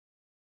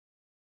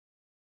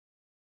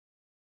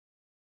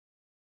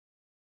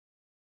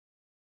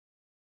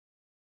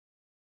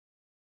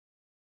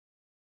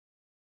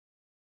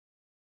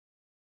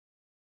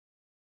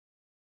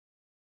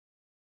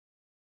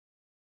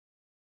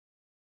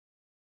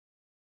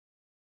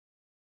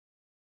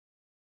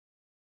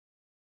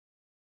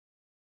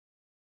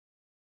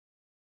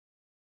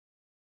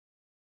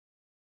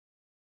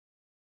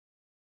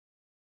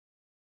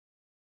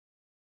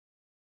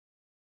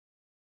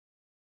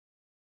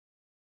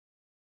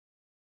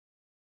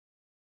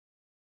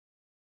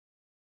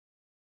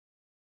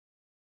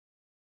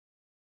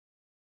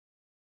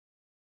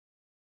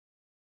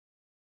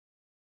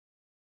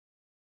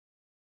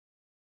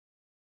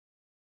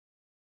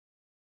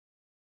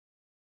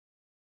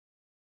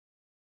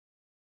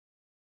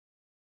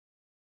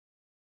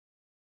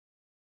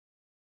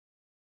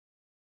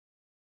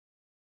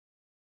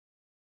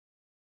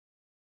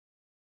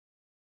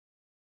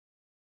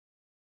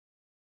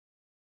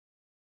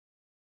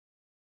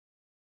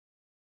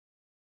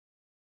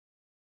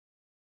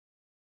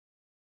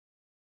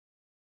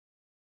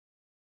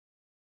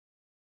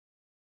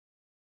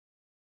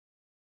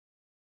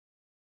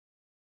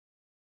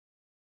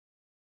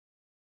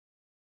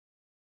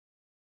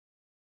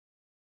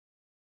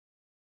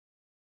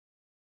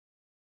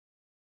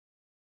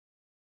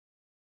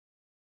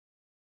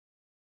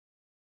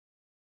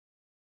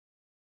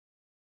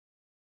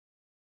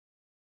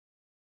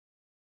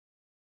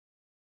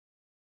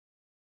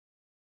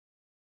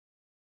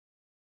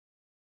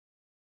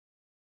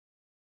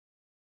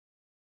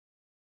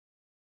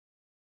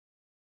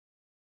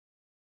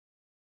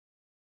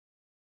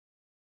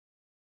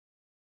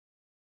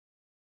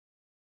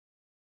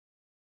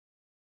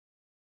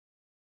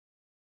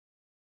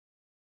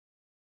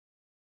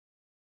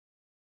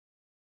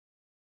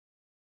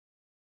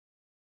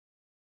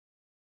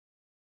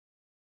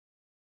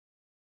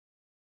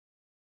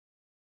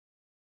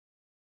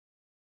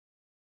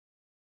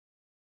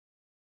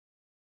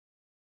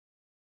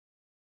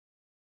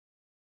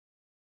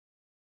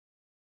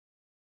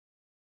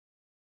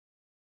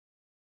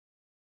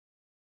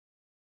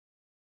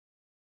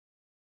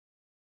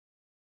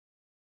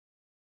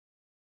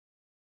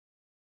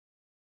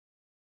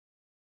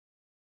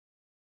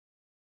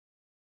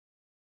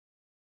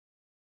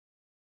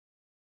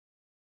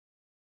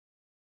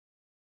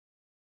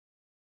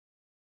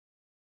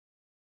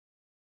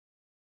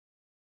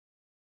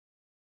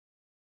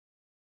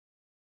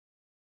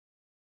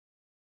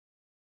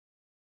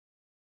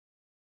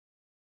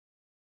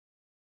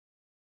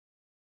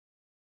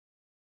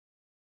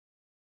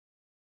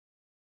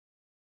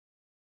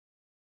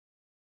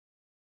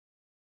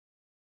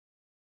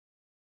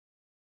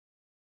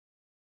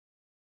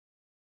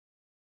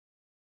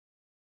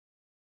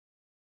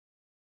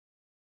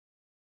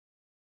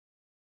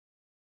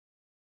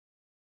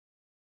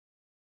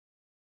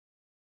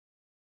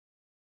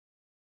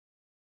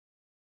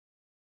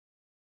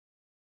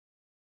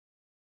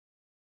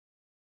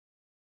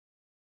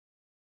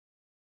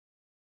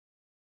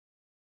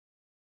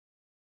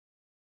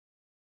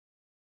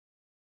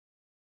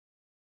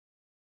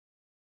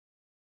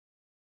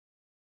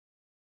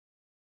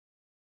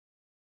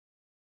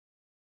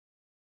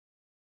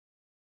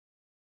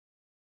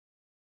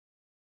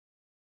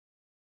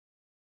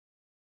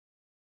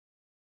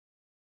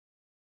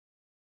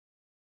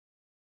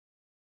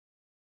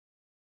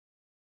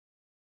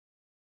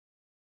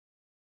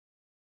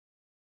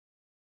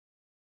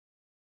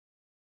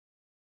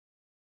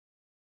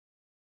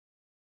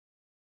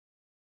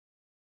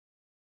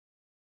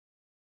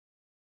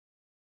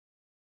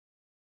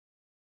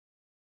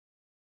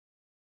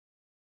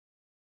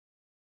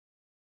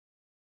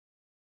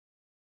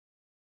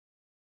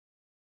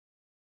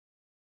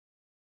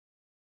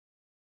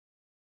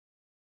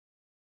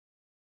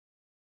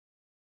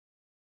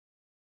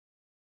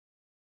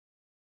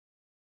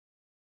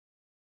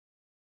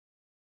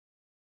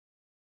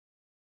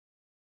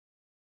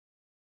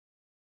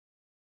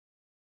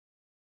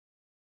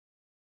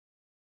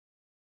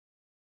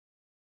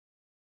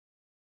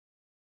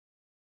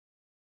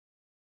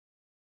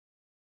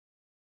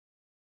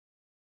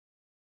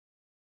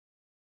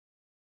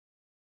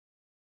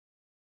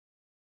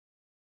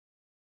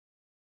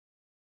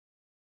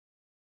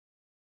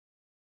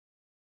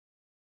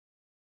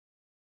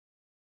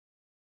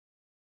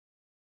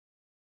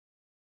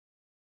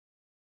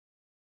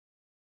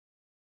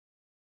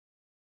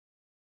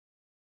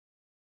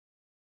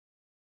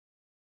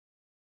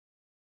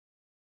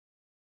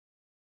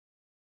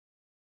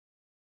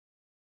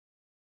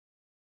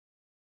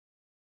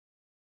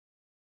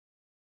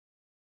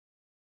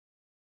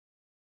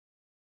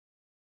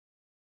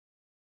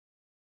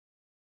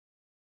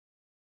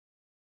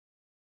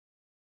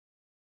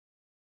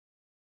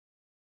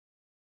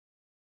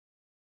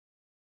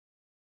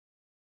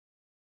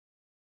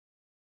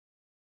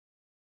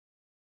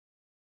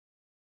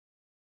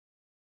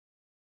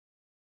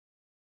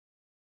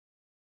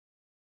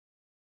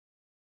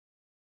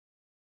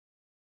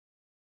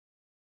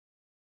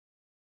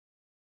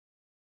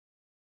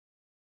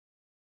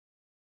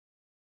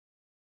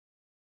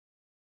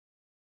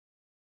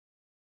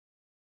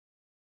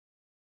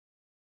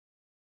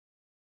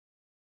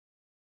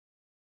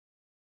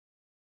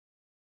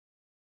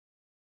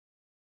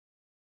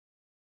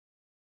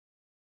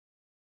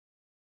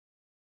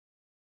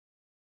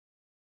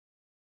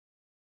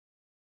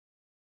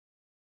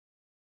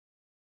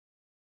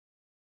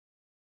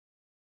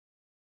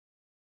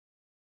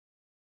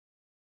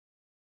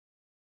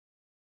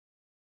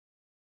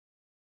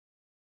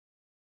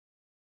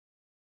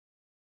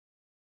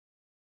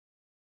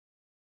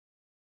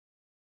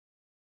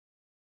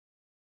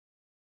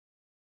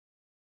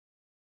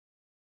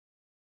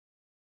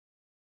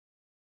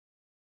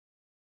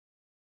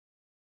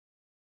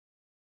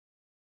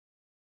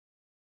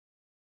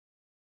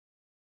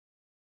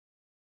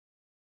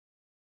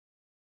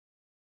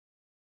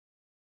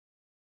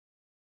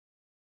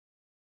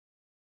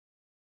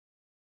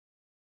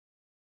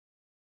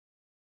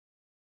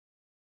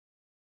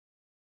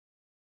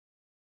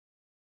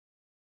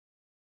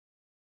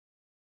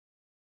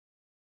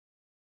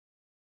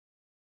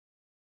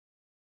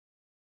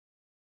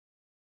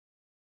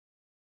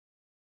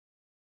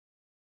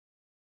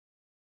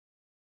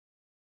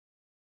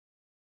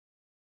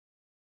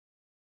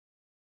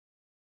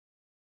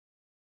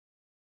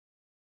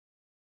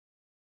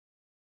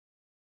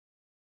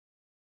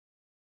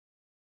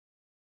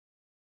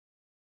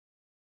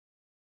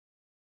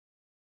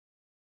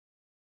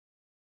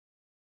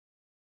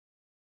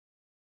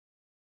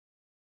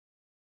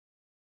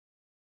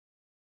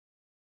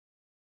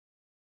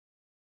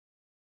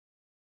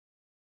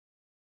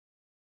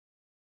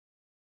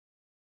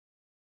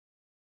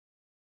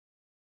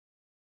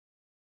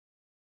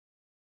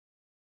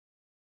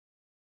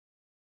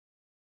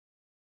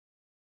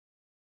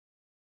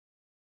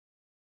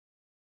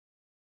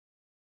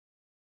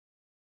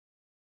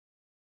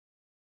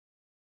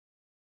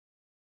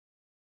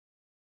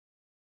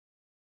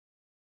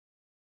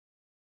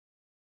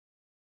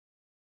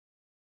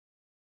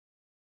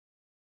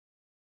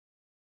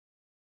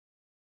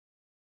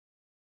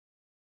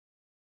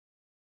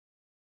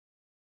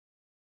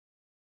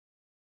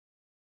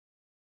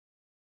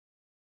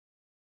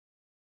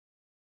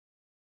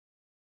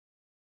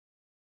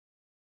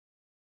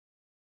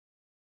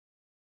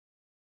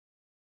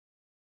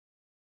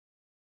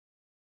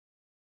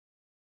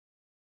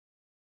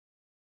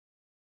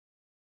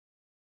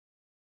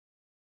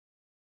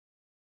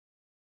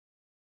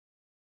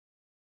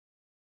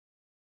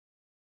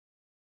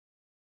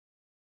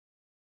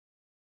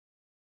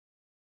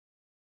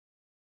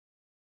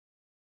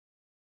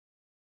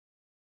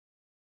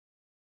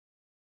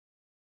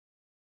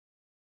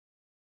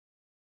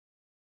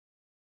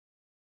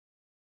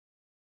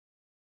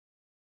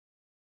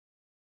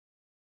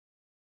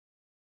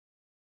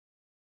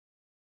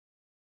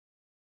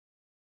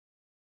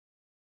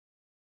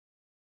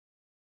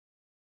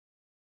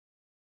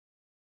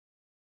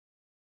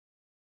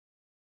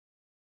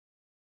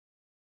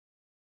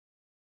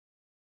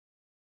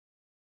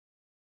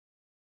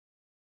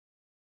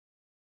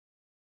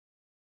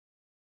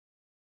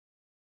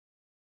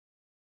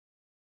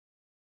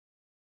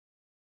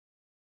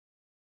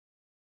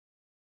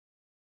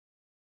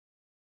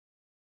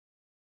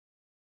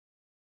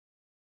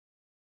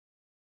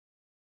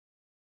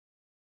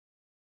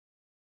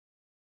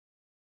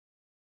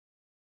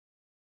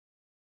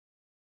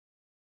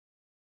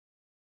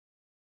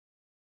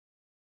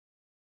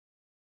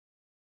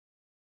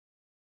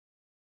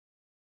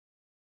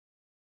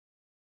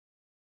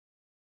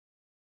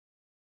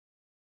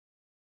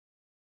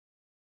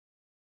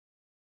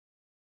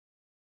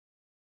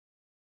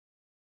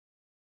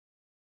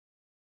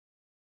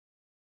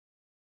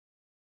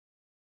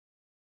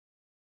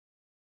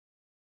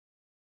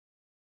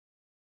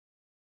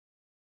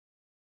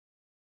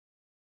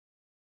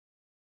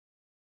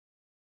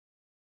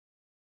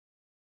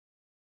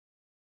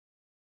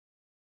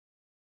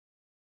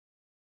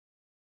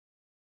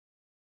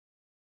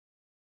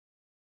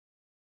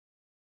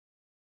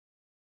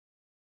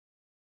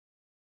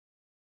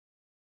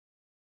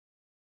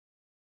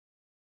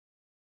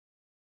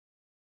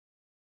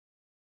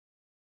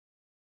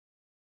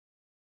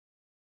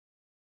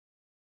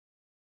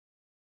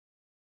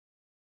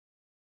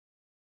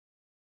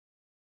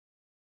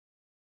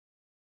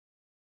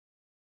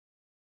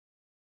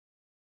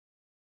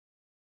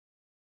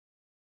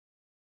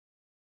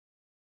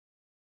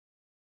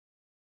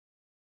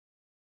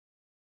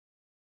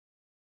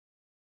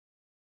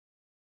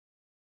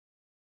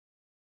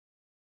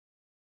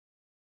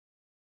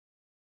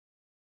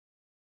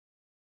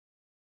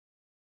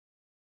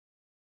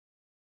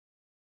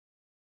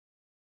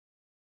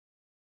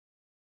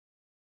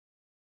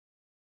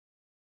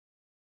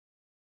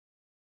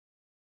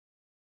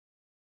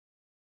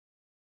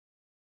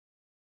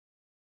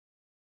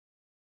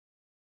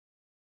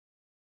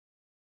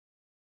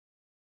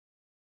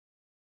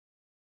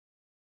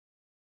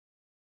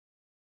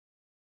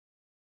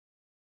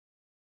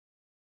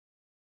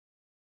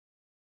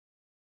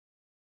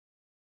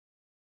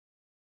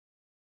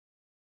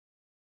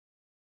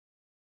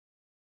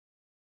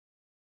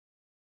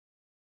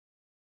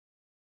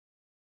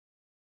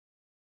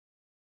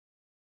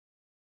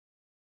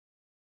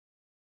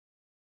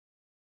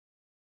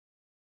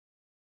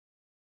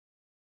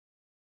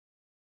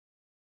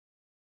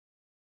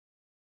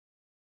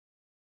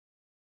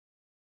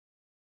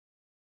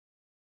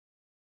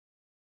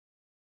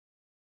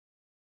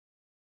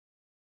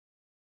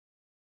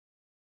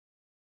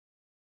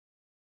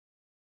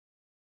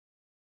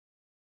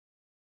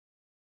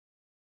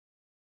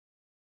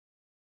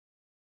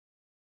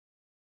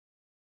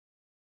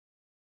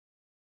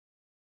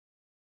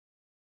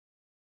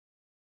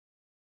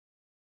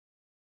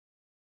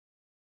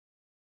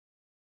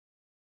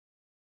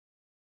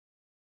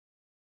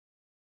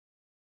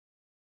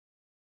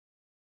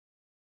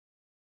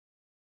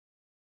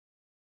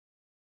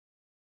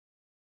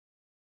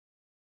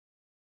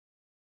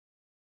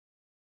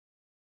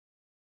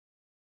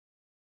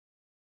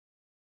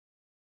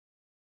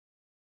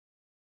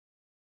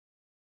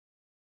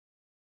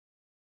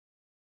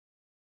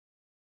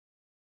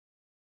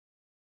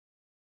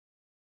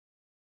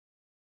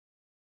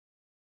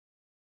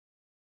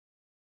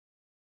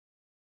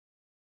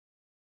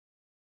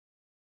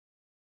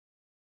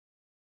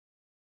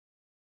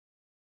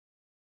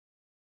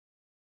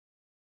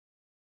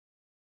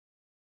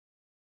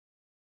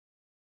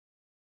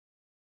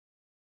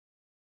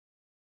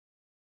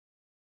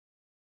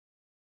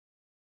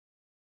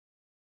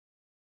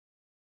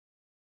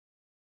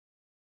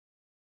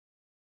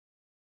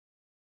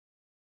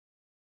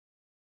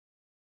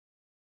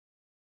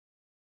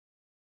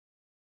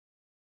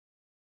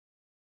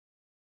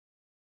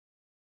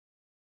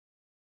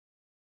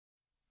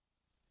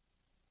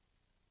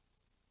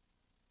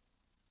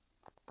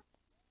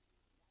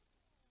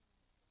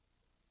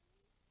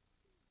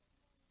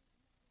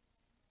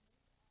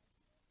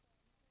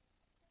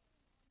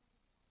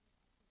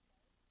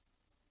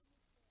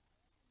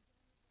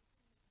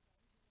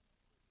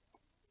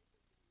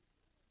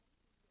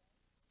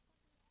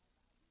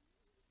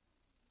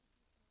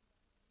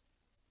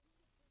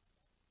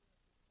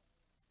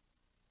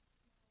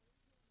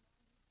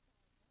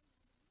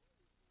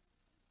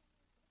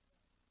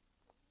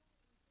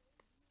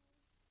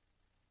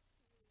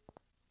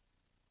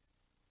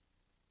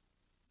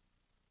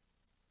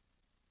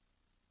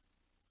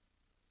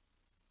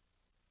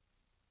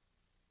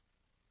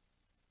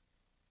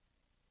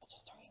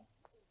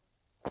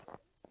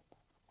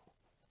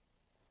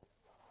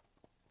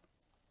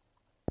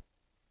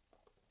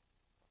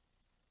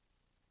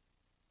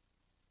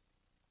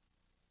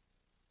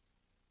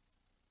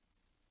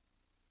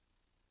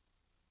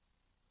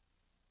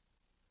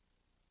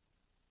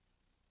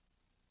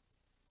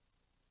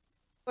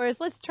Whereas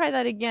let's try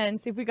that again,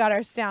 see if we got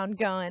our sound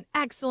going.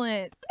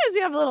 Excellent. Sometimes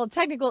we have a little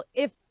technical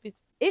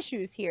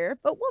issues here,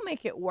 but we'll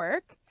make it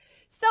work.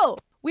 So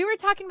we were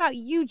talking about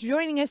you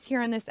joining us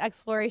here on this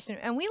exploration,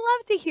 and we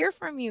love to hear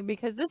from you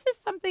because this is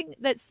something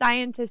that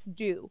scientists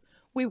do.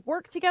 We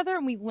work together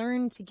and we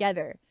learn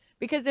together.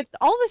 Because if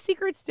all the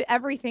secrets to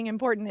everything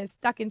important is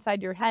stuck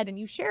inside your head and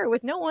you share it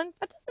with no one,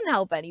 that doesn't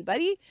help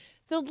anybody.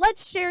 So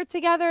let's share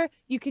together.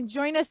 You can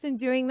join us in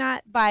doing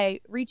that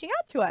by reaching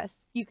out to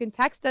us. You can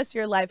text us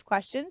your live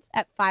questions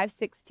at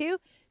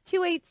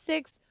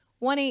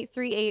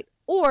 562-286-1838,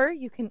 or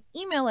you can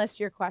email us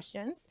your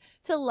questions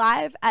to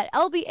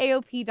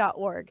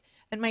live@lbaop.org.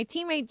 And my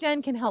teammate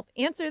Jen can help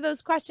answer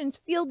those questions,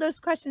 field those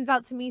questions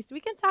out to me so we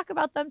can talk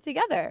about them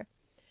together.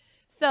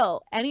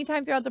 So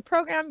anytime throughout the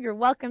program, you're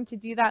welcome to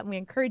do that, and we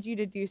encourage you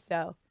to do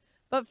so.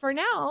 But for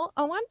now,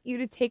 I want you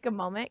to take a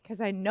moment, because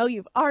I know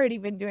you've already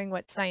been doing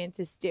what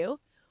scientists do.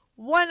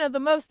 One of the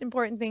most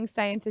important things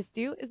scientists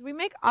do is we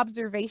make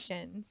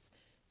observations.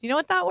 Do you know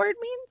what that word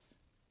means?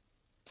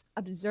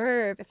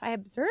 Observe. If I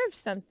observe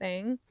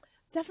something,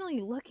 I'm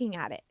definitely looking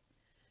at it.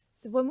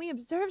 So when we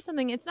observe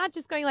something, it's not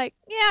just going like,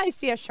 yeah, I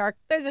see a shark.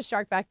 There's a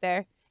shark back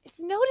there. It's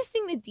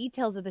noticing the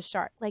details of the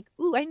shark. Like,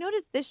 ooh, I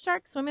noticed this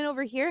shark swimming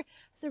over here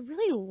has a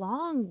really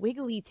long,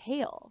 wiggly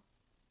tail.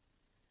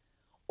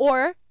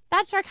 Or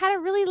that shark had a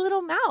really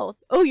little mouth.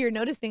 Oh, you're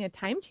noticing a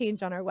time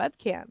change on our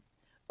webcam.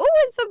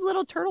 Oh, and some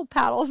little turtle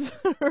paddles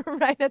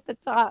right at the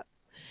top.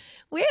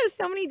 We have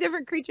so many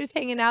different creatures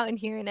hanging out in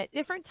here, and at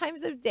different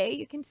times of day,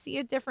 you can see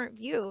a different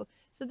view.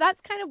 So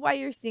that's kind of why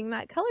you're seeing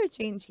that color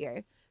change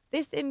here.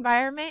 This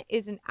environment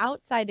is an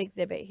outside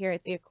exhibit here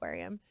at the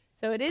aquarium.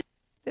 So it is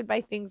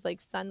by things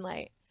like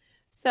sunlight.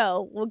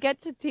 So we'll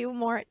get to two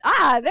more.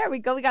 There we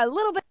go. We got a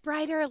little bit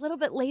brighter, a little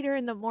bit later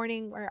in the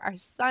morning where our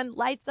sun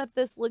lights up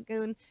this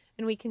lagoon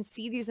and we can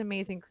see these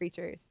amazing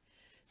creatures.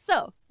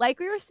 So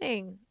like we were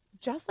saying,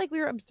 just like we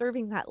were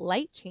observing that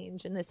light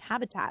change in this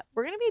habitat,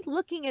 we're going to be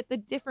looking at the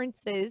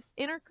differences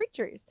in our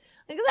creatures.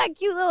 Look at that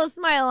cute little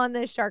smile on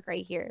this shark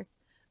right here.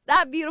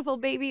 That beautiful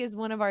baby is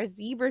one of our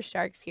zebra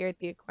sharks here at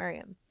the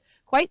aquarium.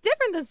 Quite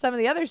different than some of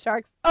the other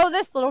sharks. Oh,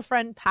 this little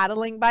friend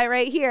paddling by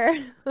right here.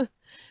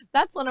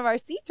 That's one of our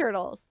sea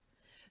turtles.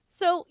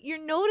 So you're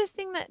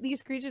noticing that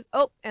these creatures,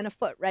 oh, and a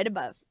foot right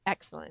above.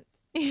 Excellent.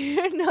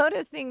 You're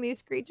noticing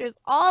these creatures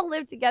all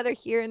live together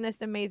here in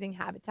this amazing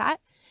habitat.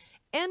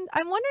 And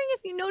I'm wondering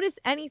if you notice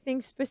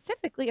anything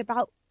specifically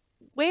about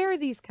where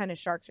these kind of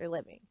sharks are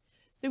living.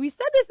 So we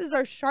said this is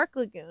our shark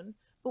lagoon,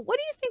 but what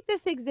do you think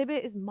this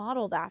exhibit is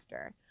modeled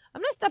after? I'm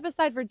going to step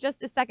aside for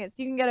just a second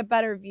so you can get a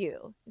better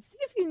view. See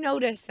if you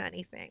notice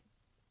anything.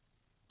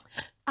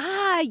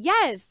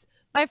 Yes.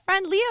 My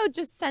friend Leo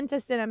just sent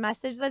us in a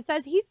message that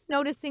says he's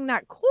noticing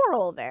that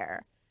coral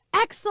there.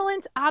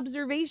 Excellent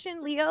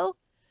observation, Leo.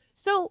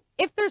 So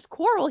if there's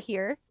coral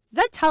here, does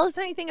that tell us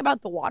anything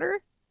about the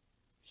water?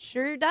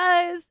 Sure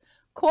does.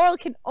 Coral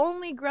can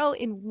only grow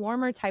in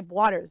warmer type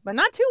waters, but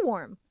not too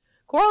warm.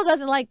 Coral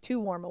doesn't like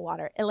too warm of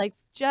water. It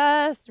likes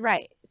just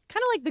right. It's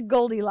kind of like the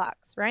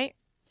Goldilocks, right?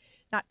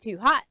 Not too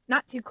hot,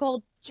 not too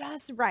cold,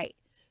 just right.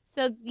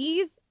 So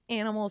these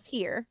animals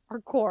here are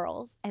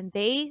corals, and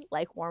they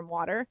like warm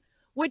water,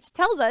 which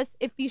tells us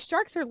if these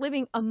sharks are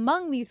living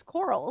among these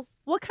corals,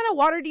 what kind of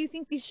water do you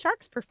think these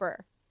sharks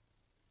prefer?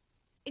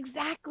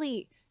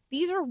 Exactly.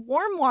 These are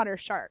warm water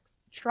sharks,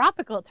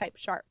 tropical type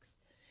sharks.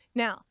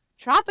 Now,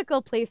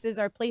 tropical places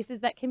are places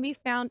that can be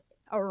found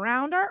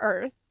around our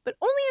Earth, but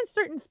only in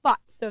certain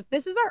spots. So if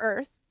this is our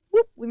Earth,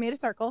 whoop, we made a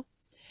circle.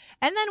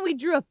 And then we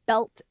drew a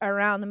belt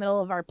around the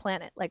middle of our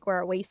planet, like where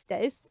our waist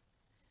is.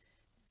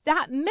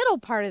 That middle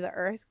part of the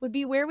Earth would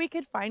be where we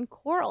could find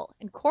coral.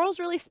 And coral's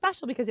really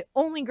special because it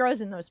only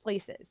grows in those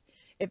places.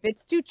 If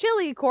it's too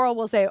chilly, coral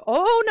will say,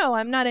 oh no,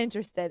 I'm not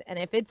interested. And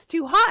if it's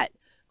too hot,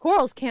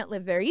 corals can't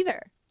live there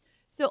either.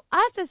 So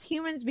us as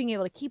humans being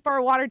able to keep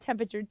our water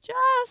temperature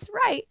just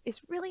right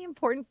is really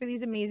important for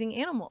these amazing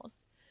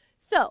animals.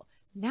 So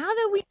now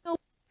that we know what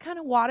kind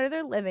of water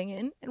they're living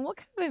in and what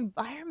kind of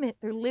environment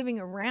they're living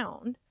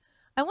around,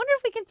 I wonder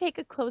if we can take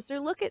a closer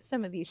look at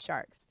some of these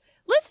sharks.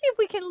 Let's see if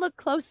we can look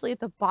closely at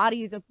the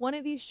bodies of one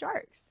of these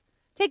sharks.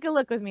 Take a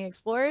look with me,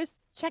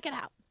 explorers. Check it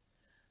out.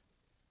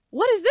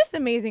 What is this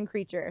amazing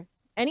creature?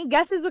 Any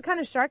guesses what kind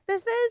of shark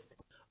this is?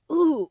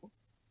 Ooh,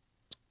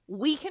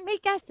 we can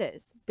make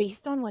guesses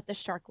based on what the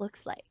shark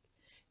looks like.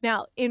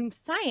 Now, in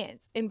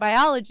science, in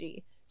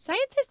biology,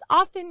 scientists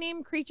often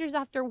name creatures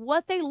after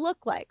what they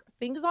look like,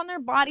 things on their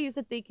bodies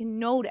that they can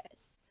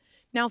notice.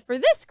 Now, for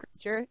this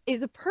creature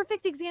is a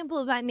perfect example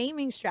of that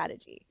naming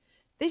strategy.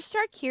 This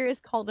shark here is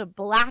called a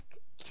black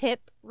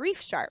tip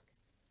reef shark.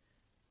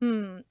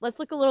 Let's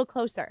look a little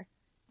closer.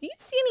 Do you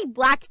see any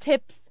black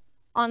tips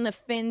on the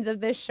fins of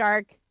this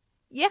shark?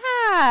 Yeah,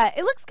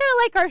 it looks kind of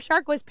like our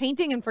shark was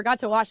painting and forgot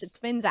to wash its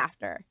fins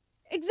after.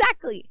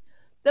 Exactly.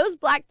 Those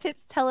black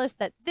tips tell us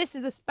that this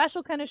is a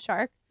special kind of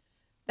shark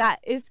that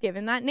is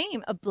given that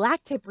name, a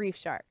black tip reef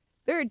shark.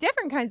 There are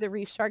different kinds of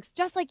reef sharks,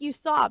 just like you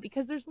saw,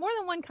 because there's more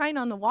than one kind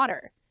on the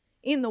water.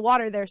 In the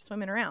water, they're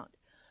swimming around.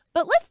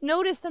 But let's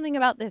notice something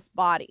about this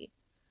body.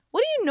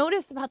 you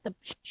notice about the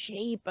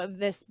shape of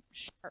this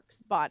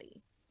shark's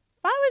body?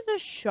 If I was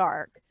a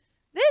shark,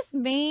 this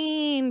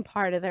main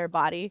part of their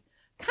body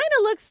kind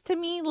of looks to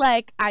me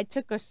like I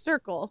took a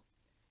circle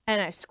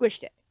and I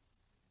squished it.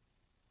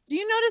 Do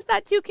you notice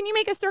that too? Can you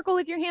make a circle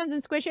with your hands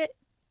and squish it?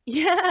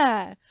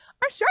 Yeah.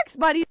 Our shark's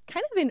body is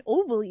kind of an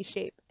oval-y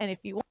shape. And if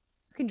you want,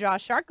 you can draw a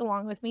shark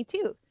along with me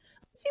too.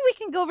 Let's see if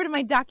we can go over to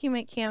my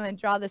document cam and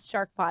draw this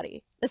shark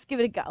body. Let's give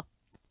it a go.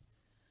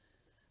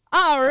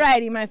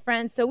 Alrighty, my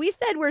friends. So we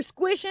said we're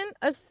squishing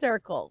a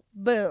circle.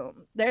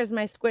 Boom. There's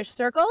my squish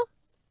circle.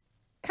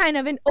 Kind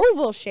of an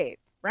oval shape,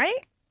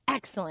 right?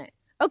 Excellent.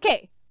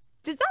 Okay.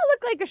 Does that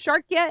look like a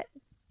shark yet?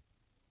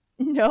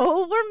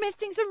 No, we're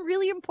missing some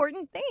really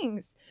important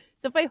things.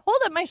 So if I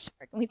hold up my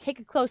shark and we take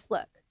a close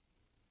look,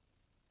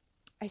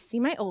 I see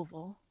my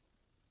oval.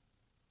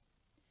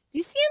 Do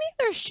you see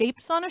any other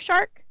shapes on a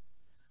shark?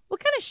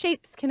 What kind of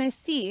shapes can I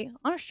see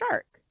on a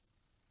shark?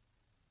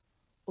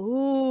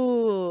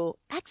 Ooh,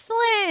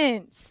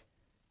 excellent.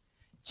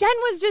 Jen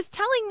was just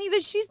telling me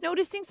that she's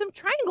noticing some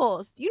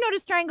triangles. Do you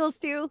notice triangles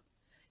too?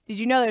 Did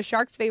you know that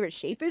sharks' favorite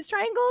shape is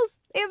triangles?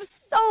 They have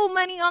so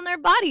many on their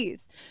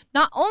bodies.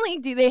 Not only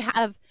do they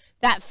have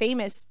that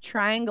famous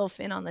triangle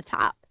fin on the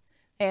top,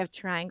 they have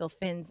triangle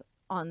fins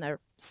on the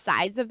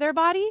sides of their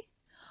body,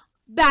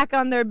 back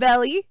on their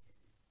belly,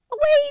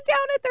 way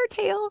down at their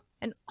tail,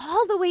 and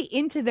all the way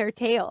into their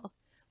tail.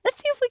 Let's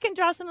see if we can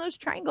draw some of those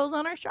triangles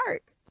on our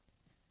shark.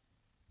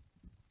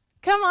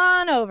 Come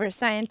on over,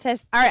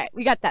 scientists. All right,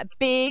 we got that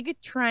big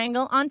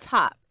triangle on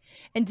top.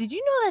 And did you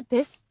know that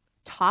this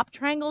top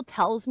triangle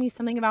tells me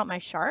something about my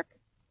shark?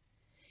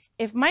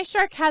 If my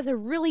shark has a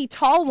really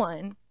tall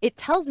one, it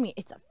tells me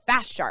it's a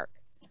fast shark.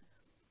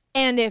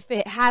 And if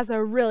it has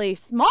a really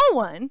small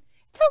one,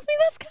 it tells me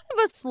that's kind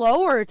of a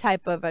slower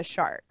type of a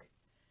shark.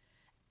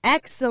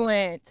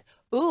 Excellent.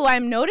 Ooh,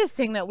 I'm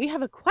noticing that we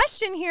have a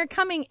question here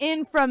coming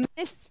in from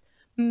Miss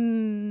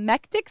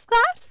Mechtick's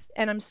class.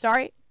 And I'm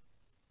sorry.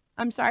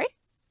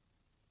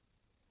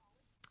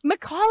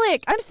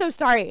 McCulloch. I'm so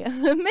sorry.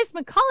 Miss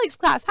McCulloch's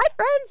class. Hi,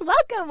 friends.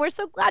 Welcome. We're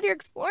so glad you're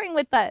exploring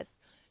with us.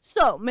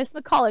 So, Miss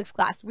McCulloch's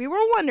class, we were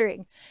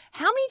wondering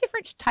how many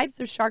different types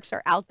of sharks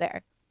are out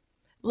there?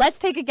 Let's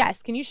take a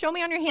guess. Can you show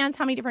me on your hands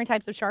how many different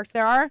types of sharks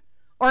there are?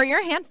 Or are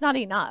your hands not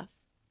enough?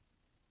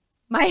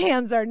 My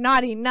hands are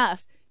not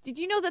enough. Did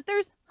you know that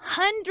there's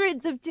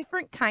hundreds of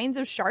different kinds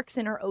of sharks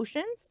in our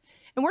oceans?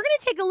 And we're going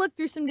to take a look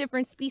through some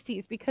different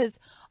species because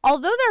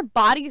although their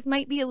bodies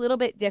might be a little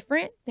bit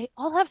different, they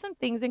all have some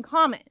things in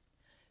common.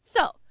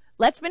 So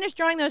let's finish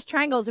drawing those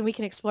triangles and we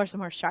can explore some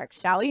more sharks,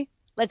 shall we?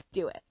 Let's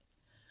do it.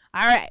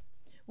 All right.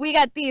 We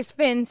got these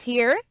fins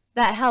here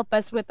that help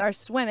us with our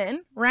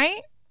swimming,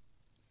 right?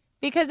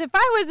 Because if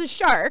I was a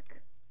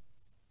shark,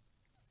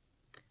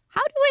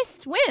 how do I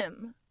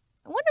swim?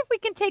 I wonder if we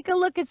can take a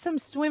look at some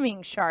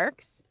swimming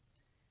sharks.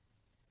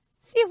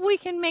 See if we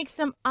can make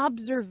some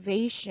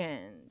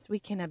observations. We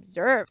can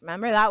observe.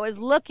 Remember, that was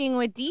looking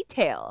with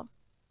detail.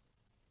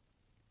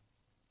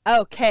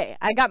 Okay,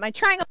 I got my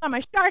triangle on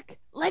my shark.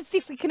 Let's see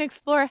if we can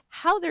explore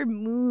how they're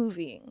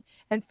moving.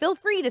 And feel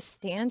free to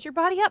stand your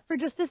body up for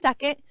just a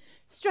second,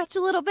 stretch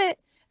a little bit,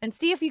 and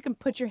see if you can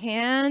put your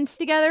hands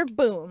together.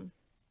 Boom.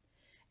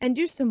 And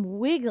do some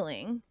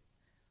wiggling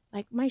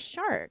like my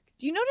shark.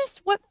 Do you notice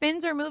what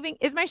fins are moving?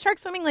 Is my shark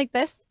swimming like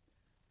this?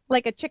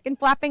 Like a chicken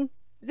flapping?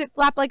 Does it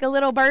flap like a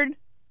little bird?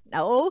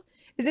 No.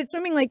 Is it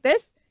swimming like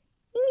this?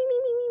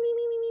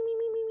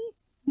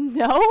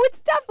 No,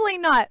 it's definitely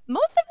not.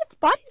 Most of its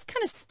body's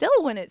kind of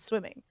still when it's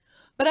swimming.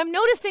 But I'm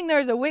noticing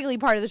there's a wiggly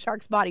part of the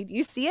shark's body. Do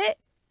you see it?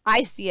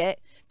 I see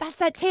it. That's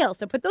that tail.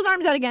 So put those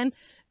arms out again.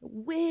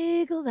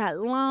 Wiggle that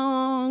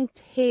long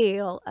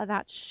tail of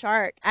that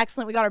shark.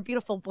 Excellent. We got our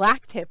beautiful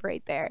black tip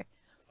right there.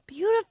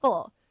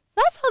 Beautiful. So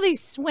that's how they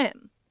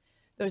swim.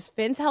 Those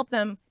fins help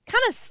them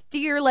kind of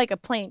steer like a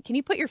plane. Can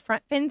you put your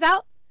front fins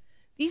out?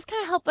 These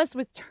kind of help us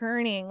with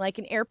turning like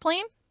an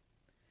airplane.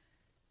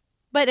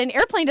 But an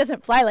airplane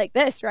doesn't fly like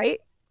this, right?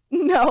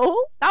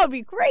 No, that would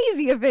be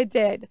crazy if it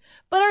did.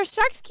 But our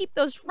sharks keep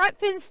those front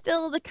fins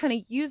still to kind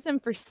of use them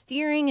for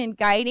steering and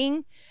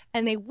guiding.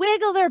 And they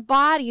wiggle their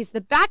bodies, the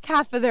back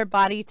half of their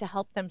body, to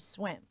help them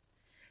swim.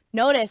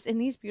 Notice in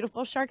these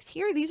beautiful sharks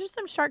here, these are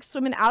some sharks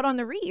swimming out on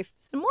the reef.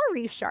 Some more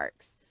reef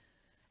sharks.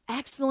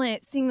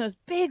 Excellent. Seeing those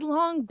big,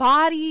 long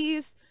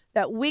bodies,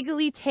 that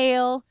wiggly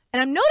tail.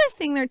 And I'm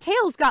noticing their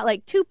tail's got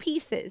like two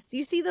pieces. Do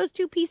you see those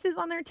two pieces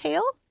on their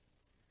tail?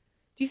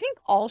 Do you think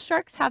all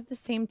sharks have the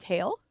same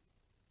tail?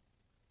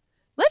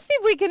 Let's see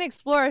if we can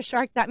explore a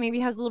shark that maybe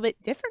has a little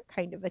bit different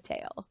kind of a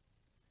tail.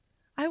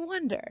 I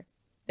wonder.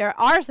 There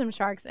are some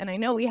sharks, and I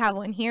know we have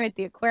one here at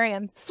the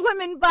aquarium,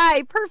 swimming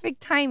by. Perfect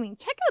timing.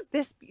 Check out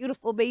this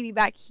beautiful baby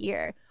back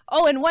here.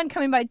 Oh, and one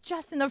coming by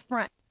just in the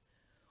front.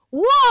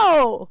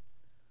 Whoa!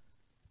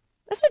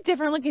 That's a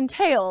different looking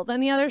tail than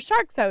the other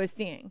sharks I was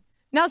seeing.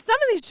 Now, some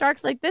of these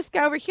sharks, like this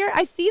guy over here,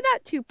 I see that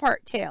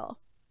two-part tail.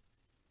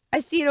 I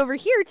see it over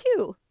here,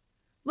 too.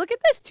 Look at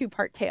this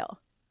two-part tail.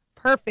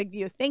 Perfect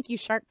view. Thank you,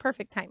 shark.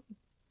 Perfect timing.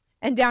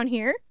 And down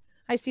here,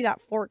 I see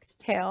that forked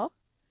tail.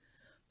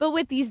 But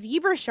with these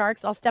zebra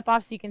sharks, I'll step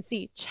off so you can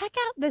see. Check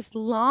out this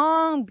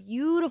long,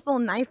 beautiful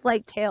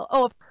knife-like tail.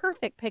 Oh, a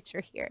perfect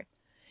picture here.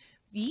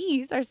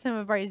 These are some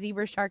of our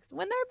zebra sharks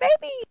when they're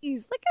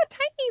babies. Look how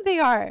tiny they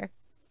are.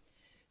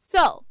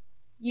 So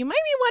you might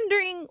be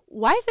wondering,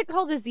 why is it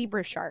called a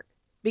zebra shark?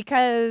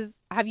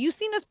 Because have you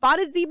seen a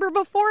spotted zebra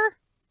before?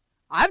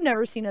 I've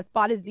never seen a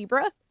spotted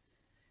zebra.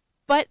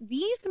 But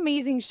these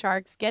amazing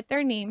sharks get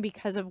their name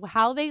because of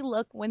how they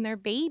look when they're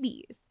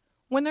babies.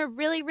 When they're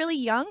really, really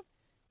young.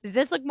 Does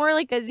this look more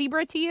like a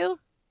zebra to you?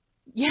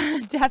 Yeah,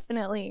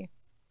 definitely.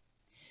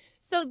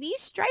 So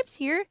these stripes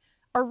here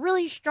are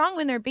really strong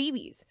when they're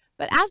babies.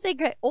 But as they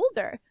get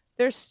older,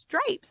 their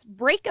stripes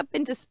break up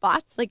into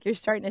spots like you're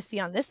starting to see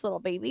on this little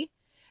baby.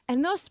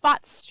 And those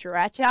spots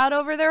stretch out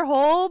over their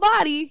whole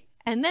body.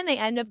 And then they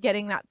end up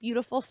getting that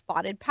beautiful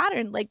spotted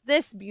pattern like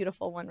this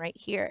beautiful one right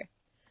here.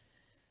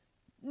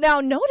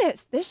 Now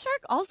notice this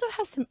shark also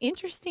has some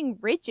interesting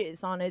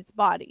ridges on its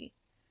body.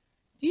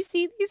 Do you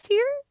see these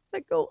here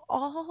that go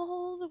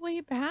all the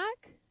way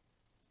back?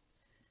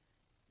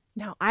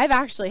 Now, I've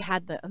actually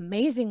had the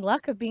amazing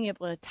luck of being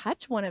able to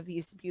touch one of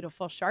these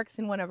beautiful sharks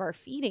in one of our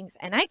feedings,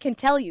 and I can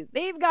tell you,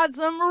 they've got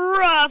some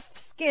rough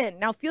skin.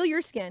 Now, feel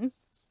your skin.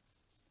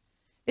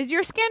 Is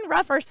your skin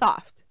rough or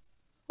soft?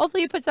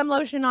 Hopefully, you put some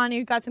lotion on and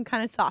you've got some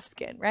kind of soft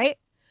skin, right?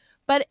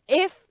 But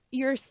if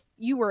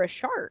you were a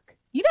shark,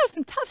 you'd have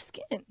some tough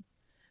skin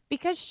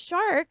because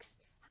sharks,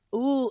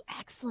 ooh,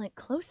 excellent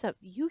close-up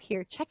view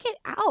here. Check it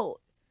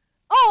out.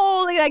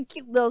 Oh, look at that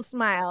cute little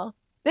smile.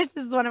 This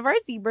is one of our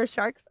zebra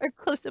sharks, our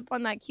close-up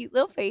on that cute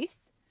little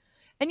face.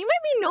 And you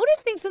might be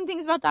noticing some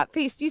things about that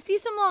face. Do you see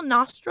some little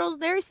nostrils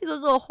there? You see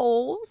those little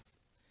holes?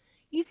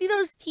 You see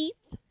those teeth?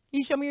 Can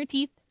you show me your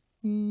teeth?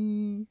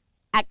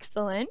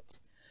 Excellent.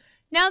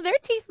 Now, their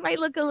teeth might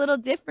look a little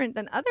different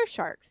than other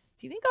sharks.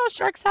 Do you think all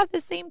sharks have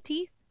the same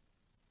teeth?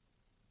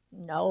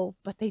 No,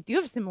 but they do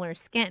have similar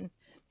skin.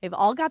 They've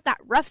all got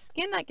that rough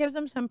skin that gives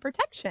them some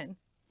protection.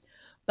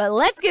 But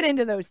let's get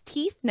into those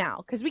teeth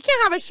now, because we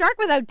can't have a shark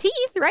without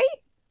teeth, right?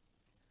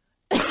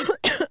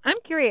 I'm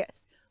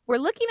curious. We're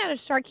looking at a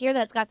shark here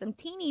that's got some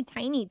teeny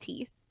tiny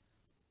teeth.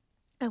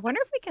 I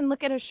wonder if we can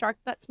look at a shark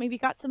that's maybe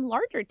got some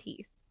larger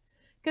teeth.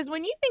 Because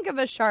when you think of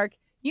a shark,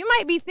 you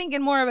might be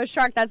thinking more of a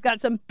shark that's got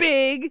some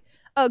big,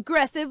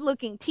 aggressive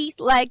looking teeth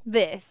like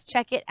this.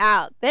 Check it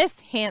out. This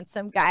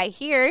handsome guy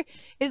here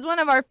is one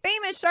of our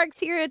famous sharks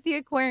here at the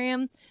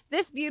aquarium.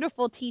 This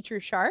beautiful teacher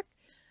shark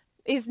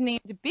is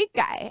named Big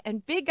Guy,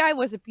 and Big Guy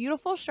was a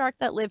beautiful shark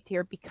that lived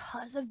here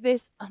because of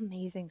this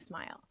amazing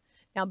smile.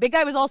 Now, Big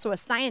Guy was also a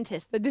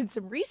scientist that did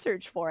some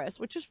research for us,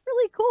 which is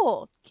really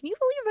cool. Can you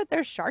believe that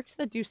there's sharks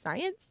that do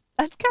science?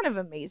 That's kind of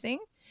amazing.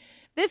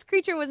 This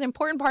creature was an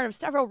important part of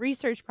several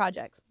research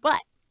projects,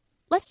 but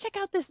let's check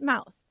out this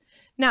mouth.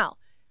 Now,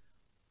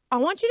 I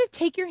want you to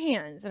take your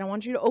hands and I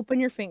want you to open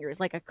your fingers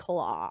like a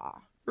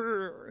claw.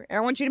 And I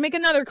want you to make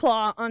another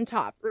claw on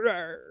top.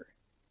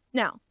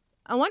 Now,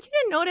 I want you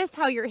to notice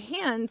how your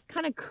hands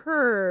kind of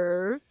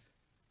curve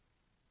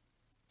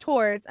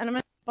towards, and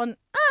I'm going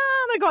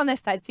to go on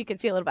this side so you can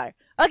see a little better.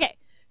 Okay,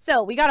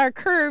 so we got our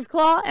curved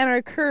claw and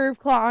our curved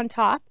claw on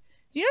top.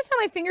 Do you notice how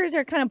my fingers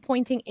are kind of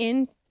pointing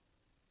in?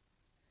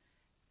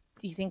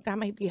 Do you think that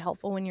might be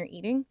helpful when you're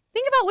eating?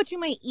 Think about what you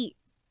might eat.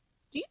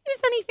 Do you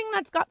use anything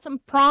that's got some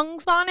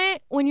prongs on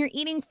it when you're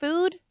eating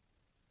food?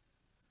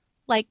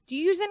 Like, do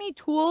you use any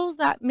tools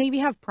that maybe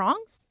have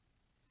prongs?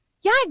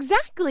 Yeah,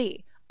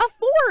 exactly. A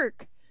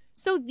fork.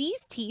 So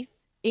these teeth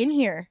in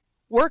here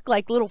work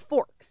like little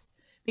forks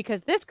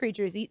because this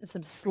creature is eating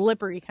some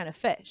slippery kind of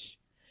fish.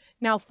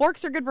 Now,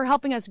 forks are good for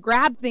helping us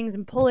grab things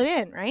and pull it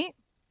in, right?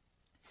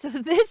 So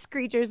this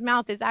creature's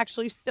mouth is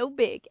actually so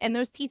big and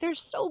those teeth are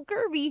so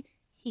curvy,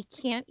 he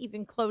can't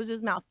even close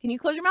his mouth. Can you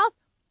close your mouth?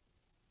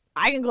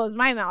 I can close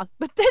my mouth,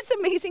 but this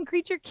amazing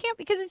creature can't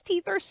because his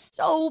teeth are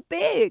so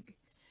big.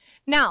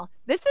 Now,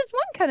 this is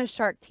one kind of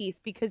shark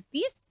teeth because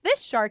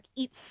this shark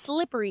eats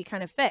slippery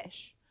kind of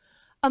fish.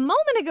 A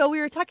moment ago, we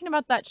were talking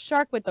about that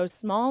shark with those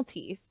small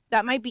teeth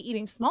that might be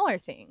eating smaller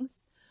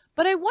things.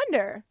 But I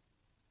wonder,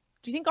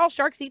 do you think all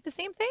sharks eat the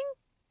same thing?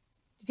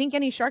 Do you think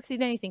any sharks eat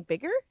anything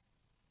bigger?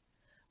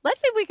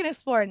 Let's see if we can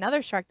explore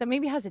another shark that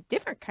maybe has a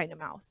different kind of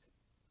mouth.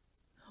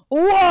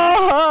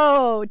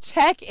 Whoa!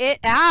 Check it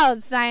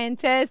out,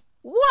 scientists.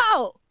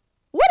 Whoa!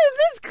 What is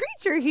this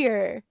creature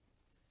here?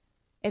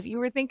 If you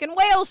were thinking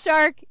whale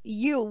shark,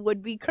 you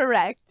would be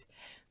correct.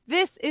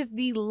 This is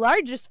the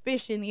largest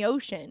fish in the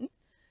ocean.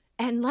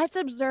 And let's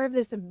observe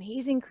this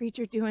amazing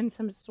creature doing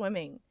some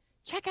swimming.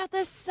 Check out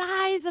the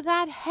size of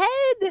that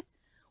head.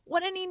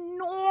 What an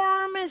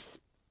enormous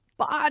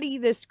body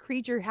this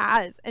creature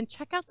has. And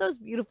check out those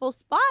beautiful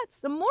spots.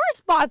 Some more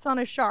spots on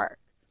a shark.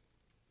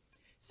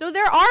 So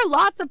there are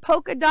lots of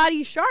polka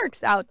dotty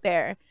sharks out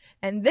there.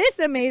 And this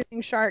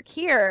amazing shark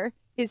here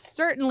is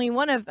certainly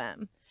one of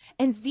them.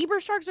 And zebra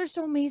sharks are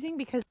so amazing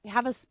because they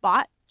have a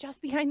spot just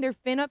behind their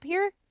fin up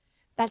here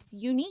that's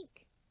unique.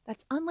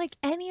 That's unlike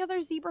any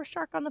other zebra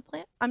shark on the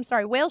planet. I'm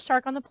sorry, whale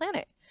shark on the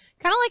planet.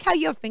 Kind of like how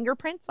you have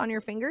fingerprints on your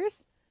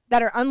fingers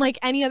that are unlike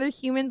any other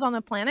humans on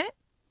the planet.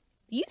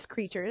 These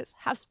creatures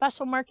have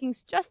special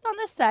markings just on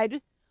the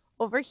side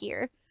over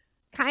here,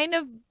 kind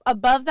of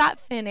above that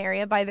fin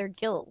area by their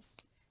gills.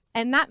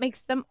 And that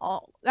makes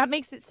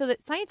it so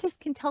that scientists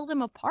can tell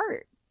them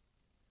apart.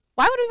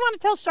 Why would we want to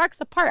tell sharks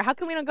apart? How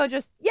come we don't go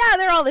just, yeah,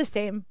 they're all the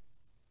same?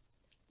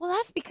 Well,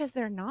 that's because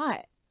they're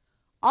not.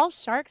 All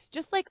sharks,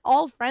 just like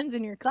all friends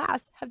in your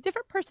class, have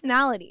different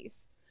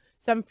personalities.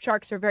 Some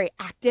sharks are very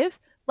active,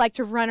 like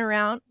to run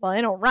around. Well,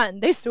 they don't run,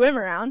 they swim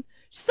around.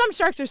 Some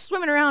sharks are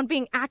swimming around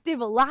being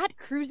active a lot,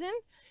 cruising.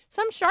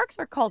 Some sharks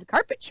are called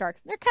carpet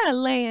sharks. They're kind of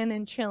laying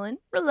and chilling,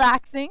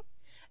 relaxing.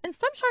 And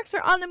some sharks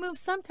are on the move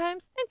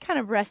sometimes and kind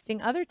of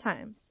resting other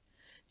times.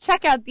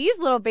 Check out these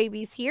little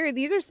babies here.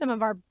 These are some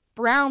of our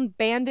brown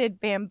banded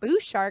bamboo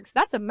sharks.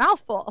 That's a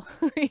mouthful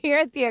here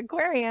at the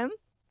aquarium.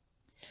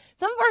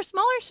 Some of our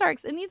smaller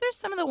sharks, and these are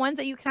some of the ones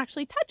that you can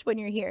actually touch when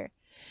you're here.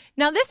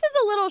 Now, this is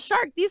a little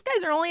shark. These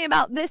guys are only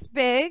about this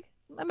big,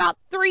 about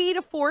 3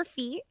 to 4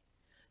 feet.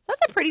 So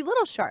that's a pretty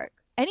little shark.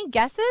 Any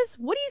guesses?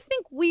 What do you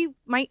think we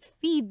might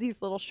feed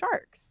these little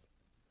sharks?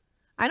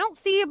 I don't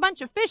see a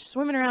bunch of fish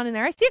swimming around in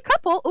there. I see a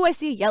couple. Oh, I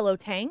see a yellow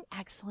tang.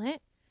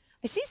 Excellent.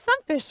 I see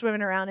some fish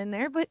swimming around in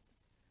there, but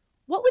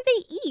what would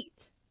they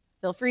eat?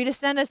 Feel free to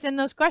send us in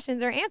those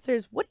questions or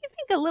answers. What do you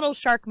think a little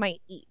shark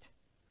might eat?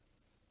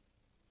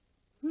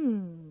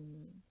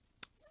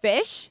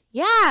 Fish?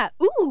 Yeah.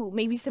 Ooh,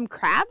 maybe some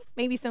crabs,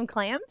 maybe some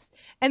clams.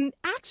 And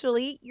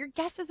actually, your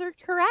guesses are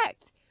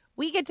correct.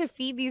 We get to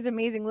feed these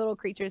amazing little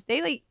creatures.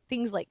 They eat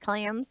things like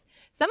clams.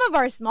 Some of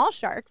our small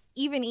sharks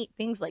even eat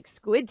things like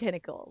squid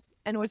tentacles.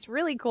 And what's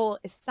really cool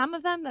is some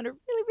of them that are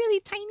really, really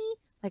tiny,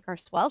 like our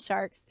swell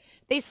sharks,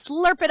 they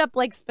slurp it up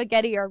like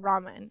spaghetti or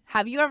ramen.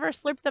 Have you ever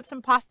slurped up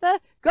some pasta?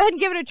 Go ahead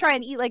and give it a try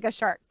and eat like a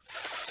shark.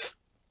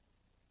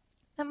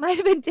 That might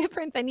have been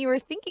different than you were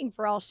thinking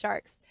for all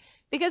sharks.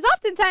 Because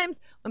oftentimes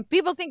when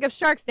people think of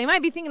sharks, they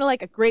might be thinking of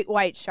like a great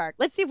white shark.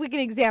 Let's see if we can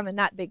examine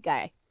that big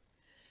guy.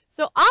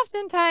 So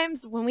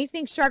oftentimes when we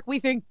think shark, we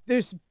think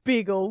this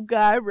big old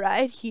guy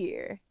right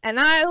here. And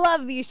I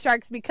love these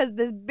sharks because of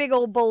this big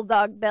old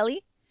bulldog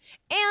belly.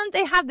 And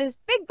they have this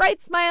big bright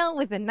smile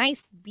with a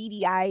nice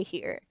beady eye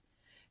here.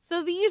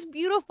 So these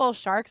beautiful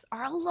sharks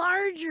are a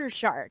larger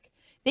shark.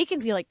 They can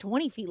be like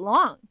 20 feet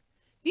long.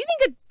 Do you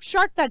think a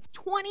shark that's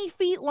 20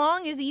 feet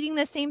long is eating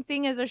the same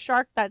thing as a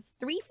shark that's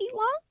 3 feet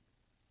long?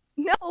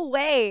 No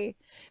way.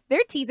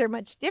 Their teeth are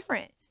much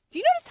different. Do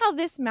you notice how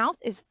this mouth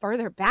is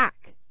further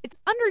back? It's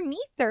underneath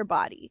their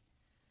body.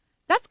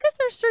 That's because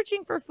they're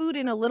searching for food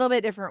in a little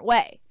bit different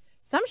way.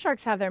 Some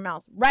sharks have their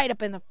mouths right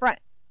up in the front,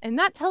 and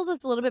that tells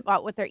us a little bit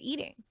about what they're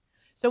eating.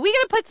 So we're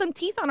going to put some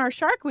teeth on our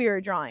shark we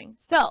were drawing.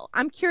 So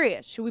I'm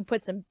curious, should we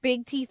put some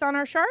big teeth on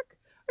our shark,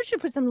 or should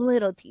we put some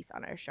little teeth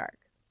on our shark?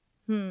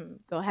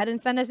 Go ahead and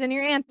send us in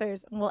your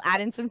answers, and we'll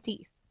add in some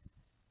teeth.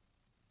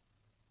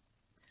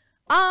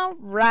 All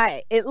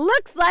right, it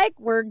looks like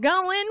we're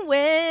going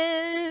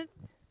with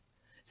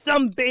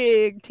some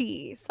big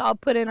teeth. So I'll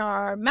put in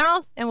our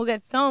mouth and we'll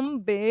get some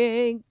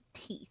big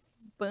teeth.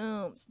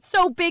 Boom.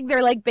 So big,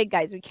 they're like big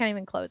guys. We can't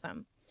even close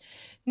them.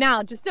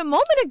 Now, just a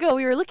moment ago,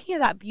 we were looking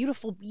at that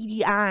beautiful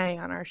beady eye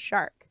on our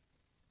shark.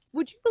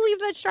 Would you believe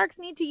that sharks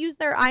need to use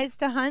their eyes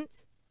to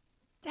hunt?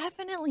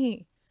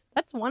 Definitely.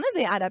 That's one of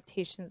the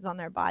adaptations on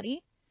their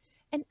body.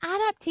 An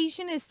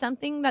adaptation is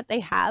something that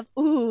they have.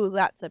 Ooh,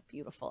 that's a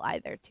beautiful eye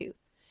there too.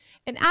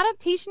 An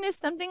adaptation is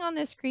something on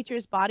this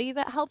creature's body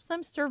that helps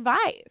them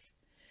survive.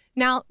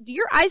 Now, do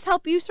your eyes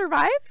help you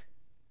survive?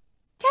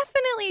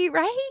 Definitely,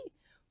 right?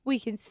 We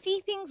can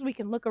see things, we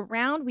can look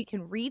around, we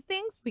can read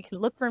things, we can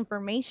look for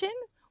information,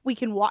 we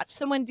can watch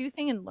someone do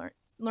things and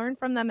learn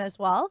from them as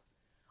well.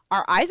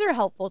 Our eyes are a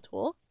helpful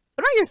tool.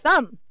 What about your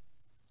thumb?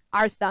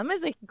 Our thumb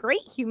is a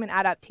great human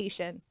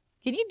adaptation.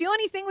 Can you do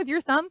anything with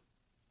your thumb?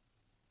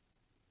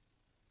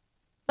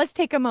 Let's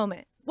take a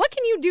moment. What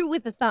can you do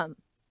with the thumb?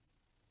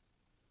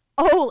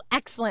 Oh,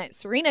 excellent.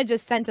 Serena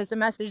just sent us a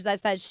message that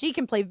says she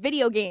can play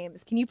video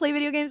games. Can you play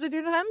video games with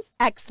your thumbs?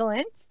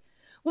 Excellent.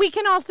 We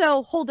can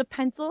also hold a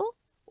pencil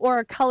or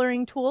a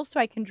coloring tool so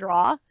I can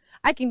draw.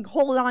 I can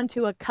hold on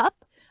to a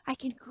cup. I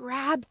can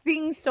grab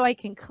things so I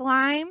can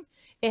climb.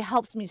 It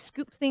helps me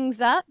scoop things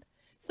up.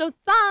 So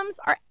thumbs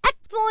are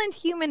excellent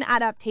human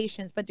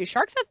adaptations. But do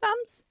sharks have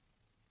thumbs?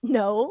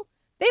 No.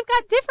 They've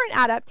got different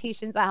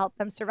adaptations that help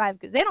them survive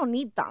because they don't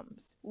need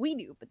thumbs. We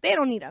do, but they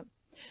don't need them.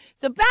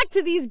 So back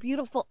to these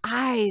beautiful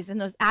eyes and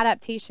those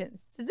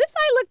adaptations. Does this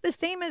eye look the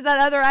same as that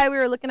other eye we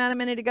were looking at a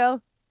minute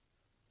ago?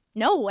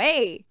 No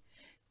way.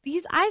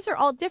 These eyes are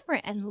all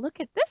different. And look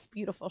at this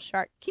beautiful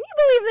shark. Can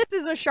you believe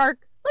this is a shark?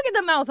 Look at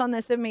the mouth on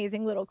this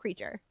amazing little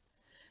creature.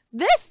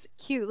 This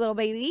cute little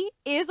baby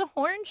is a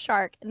horned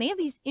shark. And they have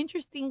these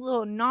interesting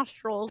little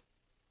nostrils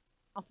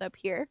up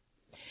here.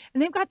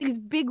 And they've got these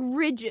big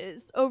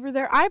ridges over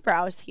their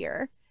eyebrows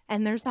here.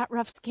 And there's that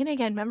rough skin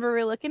again. Remember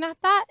we were looking at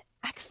that?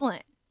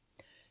 Excellent.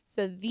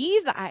 So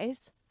these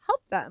eyes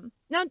help them.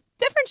 Now,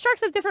 different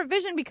sharks have different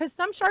vision because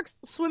some sharks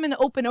swim in the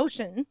open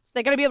ocean. So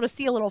they got to be able to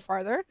see a little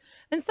farther.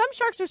 And some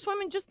sharks are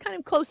swimming just kind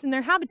of close in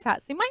their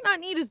habitats. They might not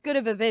need as good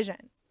of a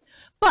vision.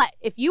 But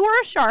if you were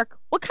a shark,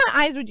 what kind of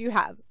eyes would you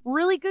have?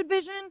 Really good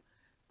vision?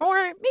 Or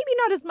maybe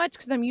not as much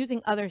because I'm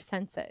using other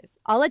senses.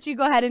 I'll let you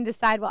go ahead and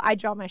decide while I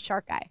draw my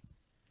shark eye.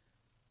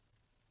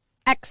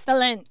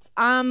 Excellent.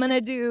 I'm going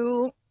to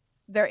do,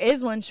 there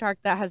is one shark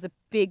that has a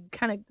big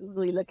kind of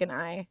googly looking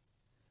eye.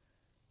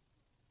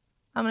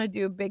 I'm going to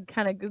do a big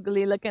kind of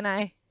googly looking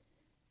eye.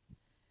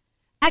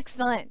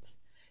 Excellent.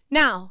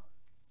 Now,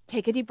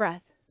 take a deep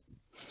breath.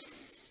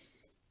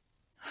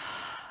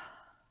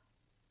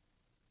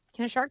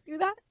 Can a shark do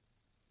that?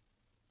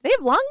 They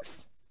have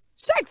lungs?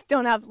 Sharks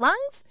don't have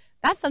lungs.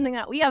 That's something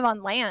that we have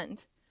on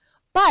land.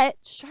 But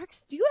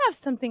sharks do have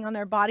something on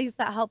their bodies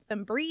that help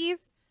them breathe.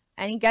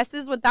 Any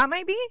guesses what that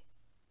might be?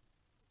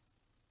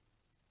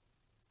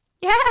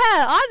 Yeah,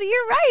 Ozzy,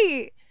 you're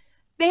right.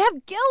 They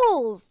have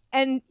gills.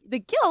 And the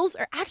gills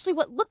are actually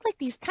what look like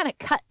these kind of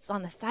cuts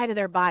on the side of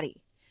their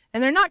body.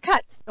 And they're not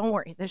cuts. Don't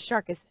worry. The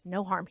shark is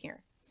no harm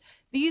here.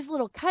 These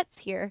little cuts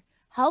here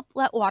help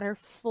let water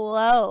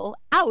flow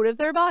out of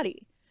their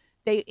body.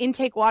 They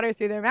intake water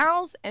through their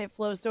mouths and it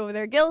flows over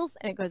their gills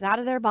and it goes out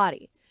of their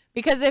body.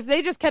 Because if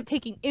they just kept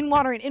taking in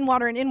water and in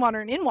water and in water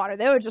and in water,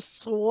 they would just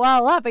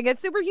swell up and get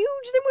super huge.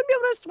 They wouldn't be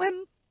able to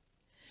swim.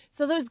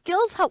 So those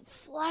gills help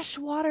flush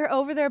water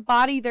over their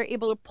body. They're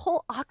able to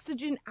pull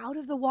oxygen out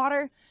of the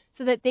water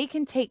so that they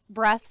can take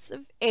breaths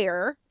of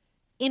air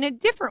in a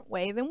different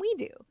way than we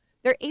do.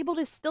 They're able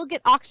to still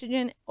get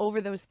oxygen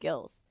over those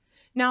gills.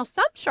 Now,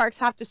 some sharks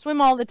have to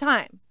swim all the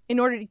time in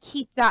order to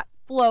keep that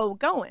flow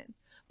going.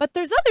 But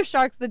there's other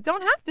sharks that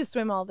don't have to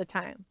swim all the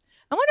time.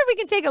 I wonder if we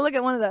can take a look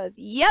at one of those.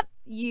 Yep,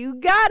 you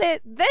got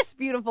it. This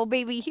beautiful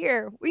baby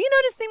here. Were you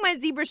noticing my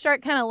zebra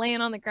shark kind of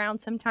laying on the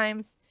ground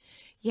sometimes?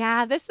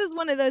 Yeah, this is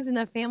one of those in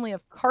the family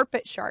of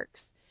carpet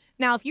sharks.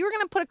 Now, if you were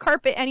going to put a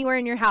carpet anywhere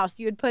in your house,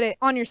 you would put it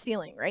on your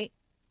ceiling, right?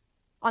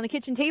 On the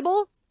kitchen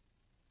table?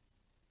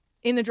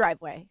 In the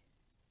driveway?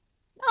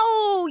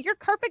 No, your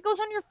carpet goes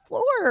on your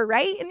floor,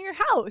 right? In your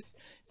house.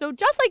 So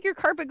just like your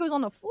carpet goes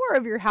on the floor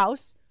of your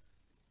house,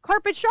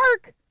 carpet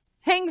shark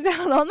hangs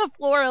out on the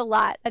floor a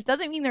lot. That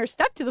doesn't mean they're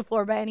stuck to the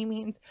floor by any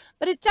means,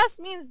 but it just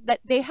means that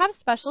they have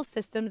special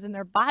systems in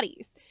their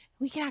bodies.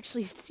 We can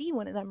actually see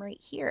one of them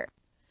right here.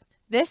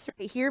 This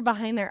right here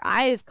behind their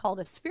eye is called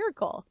a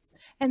spherical,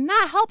 and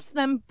that helps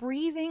them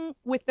breathing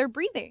with their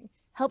breathing,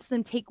 helps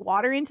them take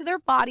water into their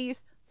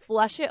bodies,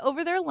 flush it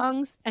over their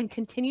lungs, and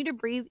continue to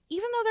breathe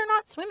even though they're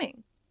not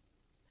swimming.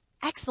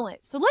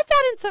 Excellent. So let's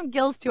add in some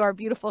gills to our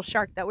beautiful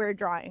shark that we're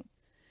drawing.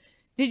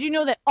 Did you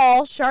know that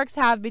all sharks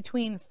have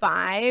between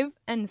 5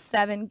 and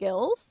 7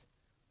 gills?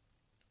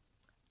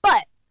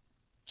 But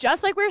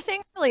just like we were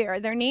saying earlier,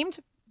 they're named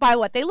by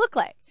what they look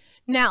like.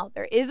 Now,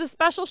 there is a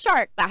special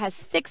shark that has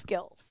 6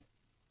 gills.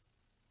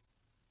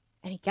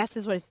 Any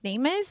guesses what its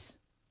name is?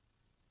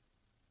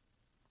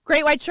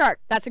 Great white shark.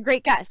 That's a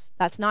great guess.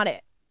 That's not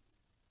it.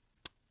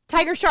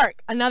 Tiger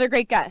shark. Another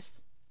great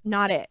guess.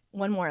 Not it.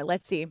 One more.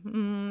 Let's see.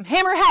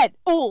 Hammerhead.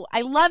 Oh,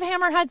 I love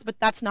hammerheads, but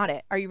that's not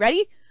it. Are you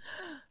ready?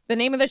 The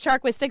name of the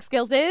shark with 6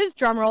 gills is,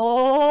 drum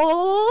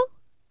roll,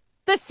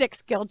 the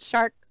 6-gilled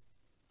shark.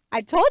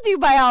 I told you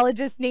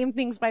biologists name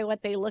things by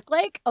what they look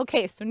like.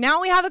 Okay, so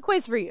now we have a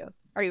quiz for you.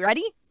 Are you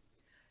ready?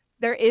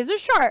 There is a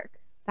shark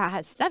that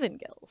has 7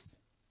 gills.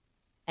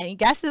 Any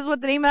guesses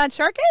what the name of that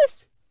shark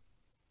is?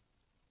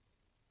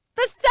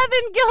 The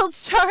 7-gilled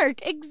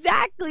shark.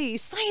 Exactly.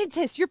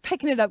 Scientists, you're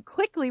picking it up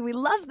quickly. We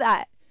love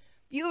that.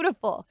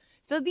 Beautiful.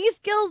 So these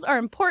gills are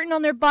important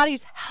on their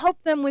bodies,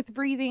 help them with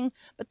breathing,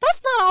 but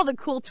that's not all the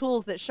cool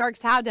tools that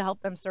sharks have to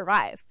help them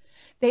survive.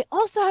 They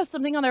also have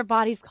something on their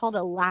bodies called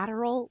a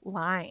lateral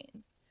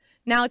line.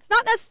 Now, it's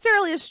not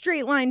necessarily a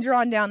straight line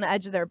drawn down the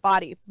edge of their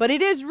body, but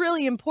it is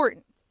really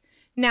important.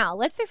 Now,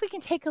 let's see if we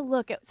can take a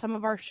look at some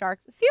of our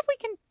sharks, see if we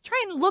can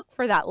try and look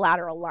for that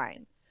lateral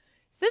line.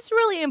 So this is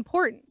really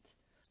important.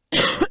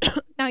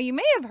 Now, you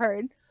may have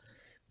heard,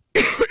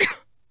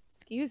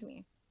 excuse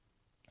me.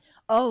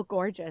 Oh,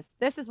 gorgeous.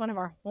 This is one of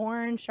our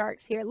horn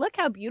sharks here. Look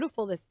how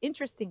beautiful this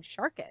interesting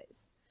shark is.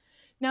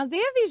 Now, they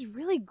have these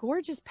really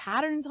gorgeous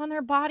patterns on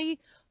their body,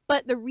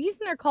 but the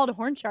reason they're called a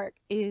horn shark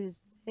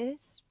is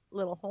this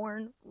little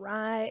horn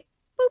right,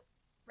 boop,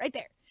 right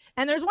there.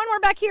 And there's one more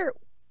back here.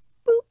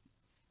 Boop.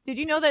 Did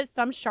you know that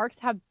some sharks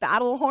have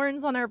battle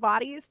horns on their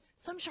bodies?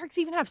 Some sharks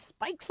even have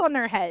spikes on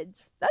their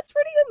heads. That's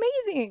pretty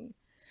amazing.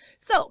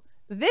 So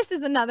this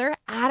is another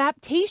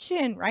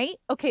adaptation, right?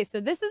 Okay,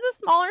 so this is a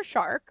smaller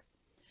shark.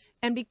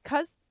 And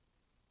because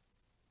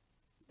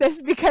this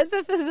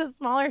is a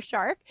smaller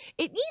shark,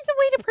 it needs a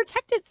way to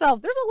protect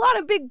itself. There's a lot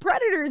of big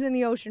predators in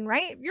the ocean,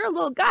 right? If you're a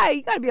little guy,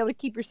 you got to be able to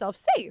keep yourself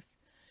safe.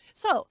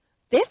 So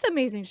this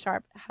amazing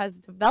shark has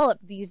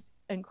developed these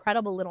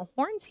incredible little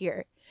horns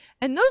here.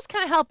 And those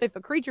kind of help if a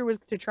creature was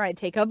to try and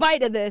take a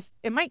bite of this,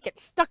 it might get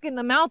stuck in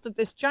the mouth with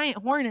this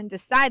giant horn and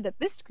decide that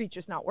this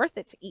creature's not worth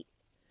it to eat.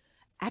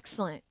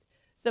 Excellent.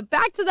 So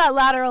back to that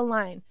lateral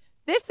line.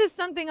 This is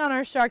something on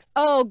our sharks.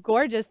 Oh,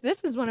 gorgeous.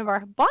 This is one of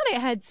our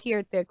bonnet heads here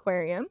at the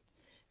aquarium.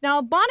 Now,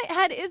 a bonnet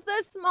head is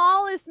the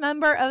smallest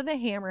member of the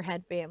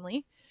hammerhead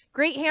family.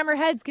 Great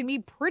hammerheads can be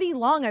pretty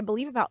long, I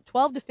believe about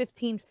 12 to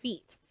 15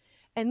 feet.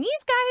 And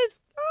these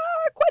guys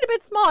are quite a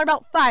bit smaller,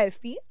 about 5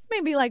 feet,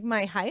 maybe like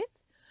my height.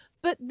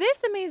 But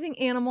this amazing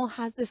animal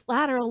has this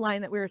lateral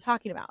line that we were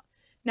talking about.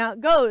 Now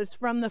it goes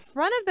from the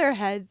front of their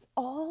heads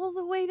all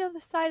the way to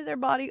the side of their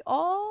body,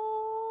 all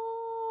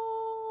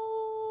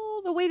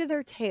the way to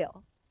their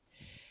tail.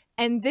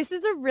 And this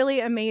is a really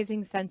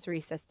amazing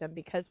sensory system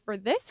because for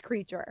this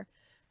creature,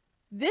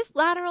 this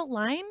lateral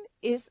line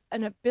is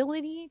an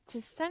ability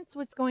to sense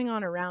what's going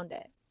on around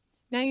it.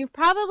 Now, you've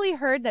probably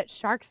heard that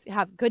sharks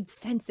have good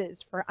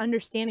senses for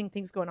understanding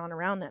things going on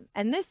around them.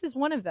 And this is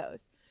one of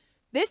those.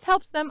 This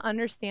helps them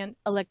understand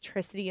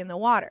electricity in the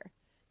water.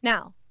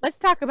 Now, let's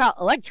talk about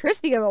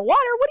electricity in the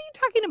water. What are you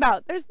talking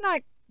about? There's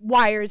not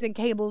wires and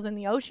cables in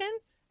the ocean.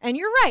 And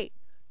you're right.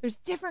 There's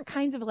different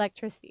kinds of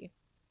electricity.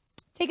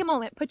 Take a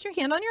moment. Put your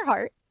hand on your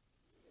heart.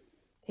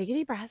 Take a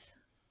deep breath.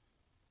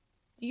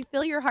 Do you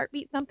feel your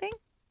heartbeat thumping?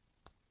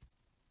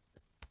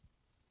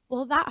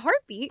 Well, that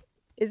heartbeat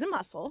is a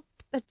muscle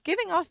that's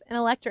giving off an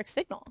electric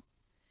signal.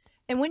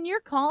 And when you're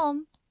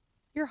calm,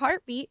 your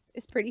heartbeat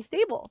is pretty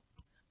stable.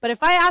 But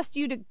if I asked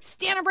you to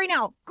stand up right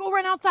now, go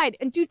run outside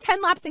and do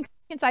 10 laps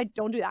inside,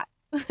 don't do that.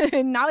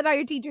 Not without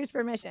your teacher's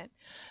permission.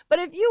 But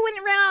if you went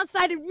and ran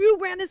outside and you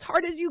ran as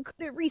hard as you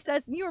could at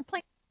recess and you were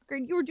playing soccer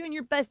and you were doing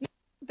your best,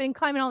 you've been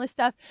climbing all this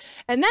stuff,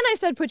 and then I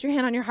said put your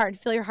hand on your heart and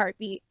feel your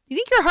heartbeat, do you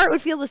think your heart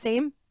would feel the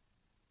same?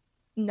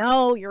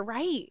 No, you're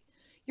right.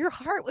 Your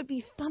heart would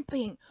be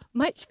thumping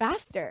much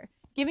faster,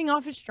 giving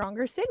off a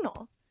stronger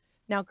signal.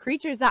 Now,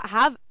 creatures that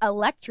have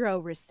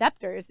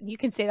electroreceptors, and you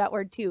can say that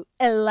word too,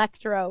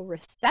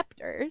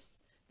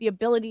 electroreceptors, the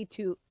ability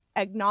to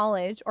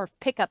acknowledge or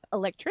pick up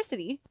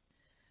electricity,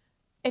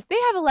 if they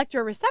have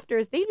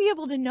electroreceptors, they'd be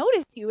able to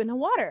notice you in the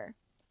water.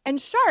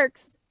 And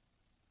sharks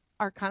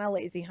are kind of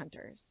lazy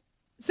hunters.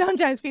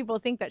 Sometimes people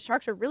think that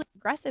sharks are really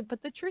aggressive,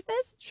 but the truth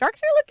is sharks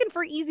are looking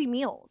for easy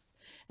meals.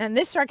 And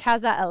this shark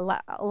has that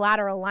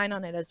lateral line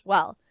on it as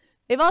well.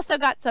 They've also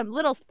got some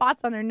little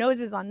spots on their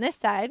noses on this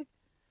side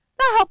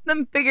that help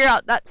them figure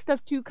out that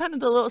stuff too, kind of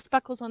the little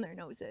speckles on their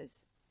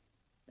noses.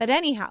 But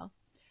anyhow,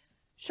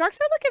 sharks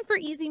are looking for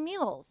easy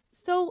meals.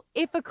 So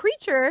if a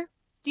creature,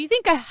 do you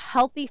think a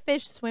healthy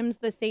fish swims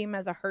the same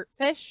as a hurt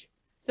fish?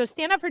 So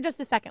stand up for just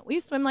a second. Will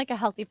you swim like a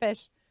healthy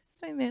fish?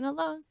 Swimming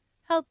along,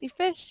 healthy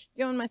fish,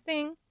 doing my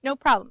thing. No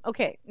problem.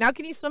 Okay, now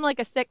can you swim like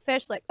a sick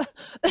fish? Like,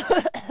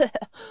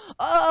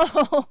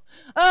 oh,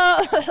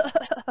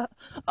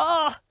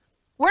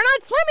 we're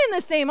not swimming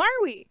the same,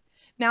 are we?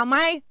 Now,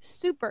 my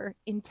super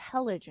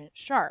intelligent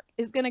shark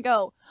is going to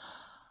go,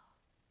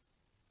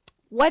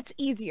 what's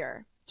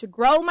easier? To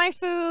grow my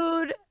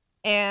food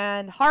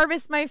and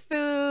harvest my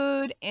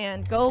food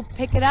and go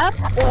pick it up,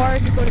 or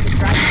to go to the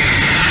dry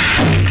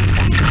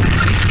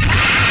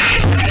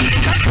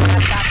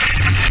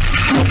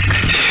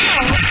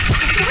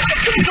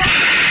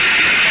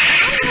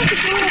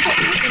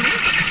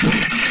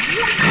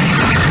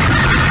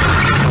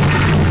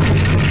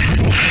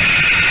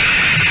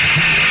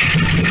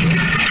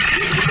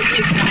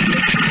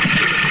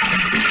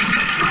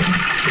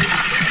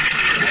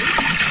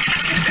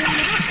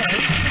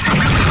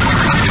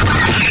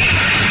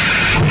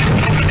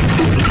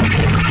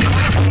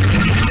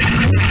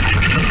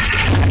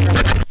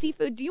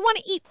seafood. Do you want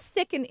to eat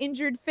sick and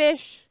injured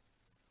fish,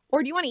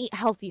 or do you want to eat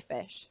healthy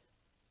fish?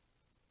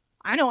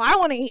 I know I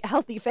want to eat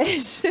healthy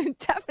fish,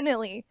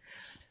 definitely.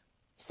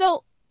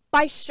 So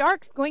by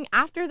sharks going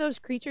after those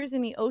creatures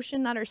in the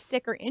ocean that are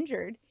sick or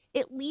injured,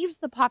 it leaves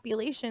the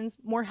populations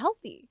more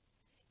healthy.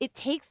 It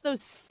takes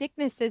those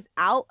sicknesses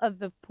out of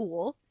the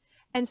pool,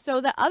 and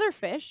so the other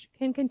fish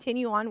can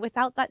continue on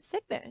without that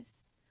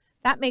sickness.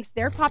 That makes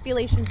their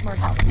populations more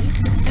healthy.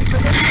 And for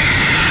this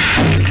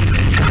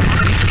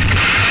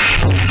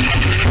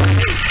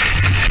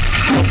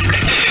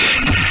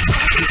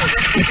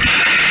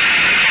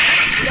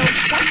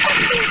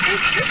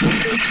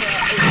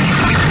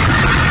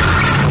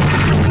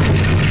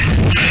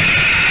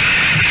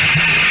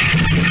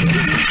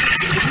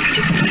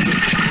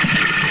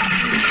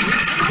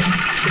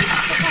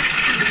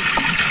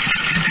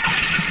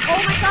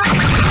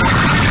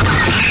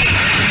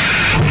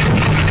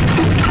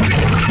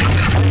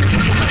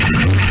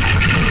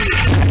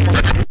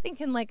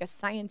like a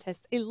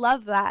scientist. I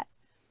love that.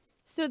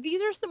 So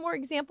these are some more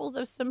examples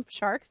of some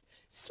sharks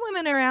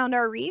swimming around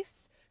our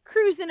reefs,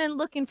 cruising and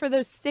looking for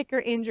those sick or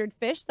injured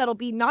fish that'll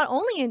be not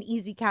only an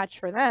easy catch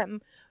for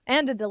them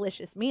and a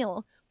delicious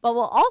meal, but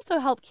will also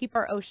help keep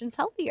our oceans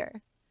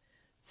healthier.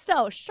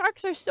 So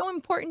sharks are so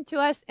important to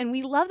us, and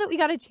we love that we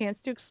got a chance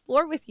to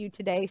explore with you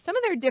today some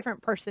of their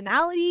different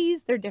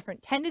personalities, their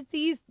different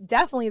tendencies,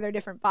 definitely their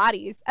different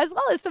bodies, as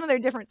well as some of their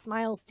different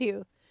smiles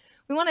too.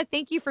 We want to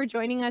thank you for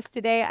joining us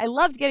today. I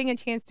loved getting a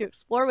chance to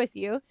explore with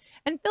you.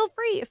 And feel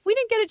free, if we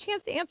didn't get a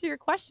chance to answer your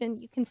question,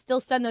 you can still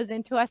send those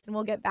in to us and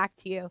we'll get back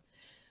to you.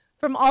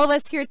 From all of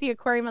us here at the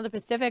Aquarium of the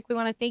Pacific, we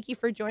want to thank you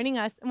for joining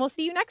us, and we'll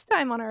see you next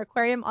time on our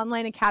Aquarium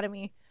Online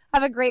Academy.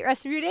 Have a great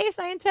rest of your day,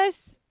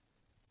 scientists.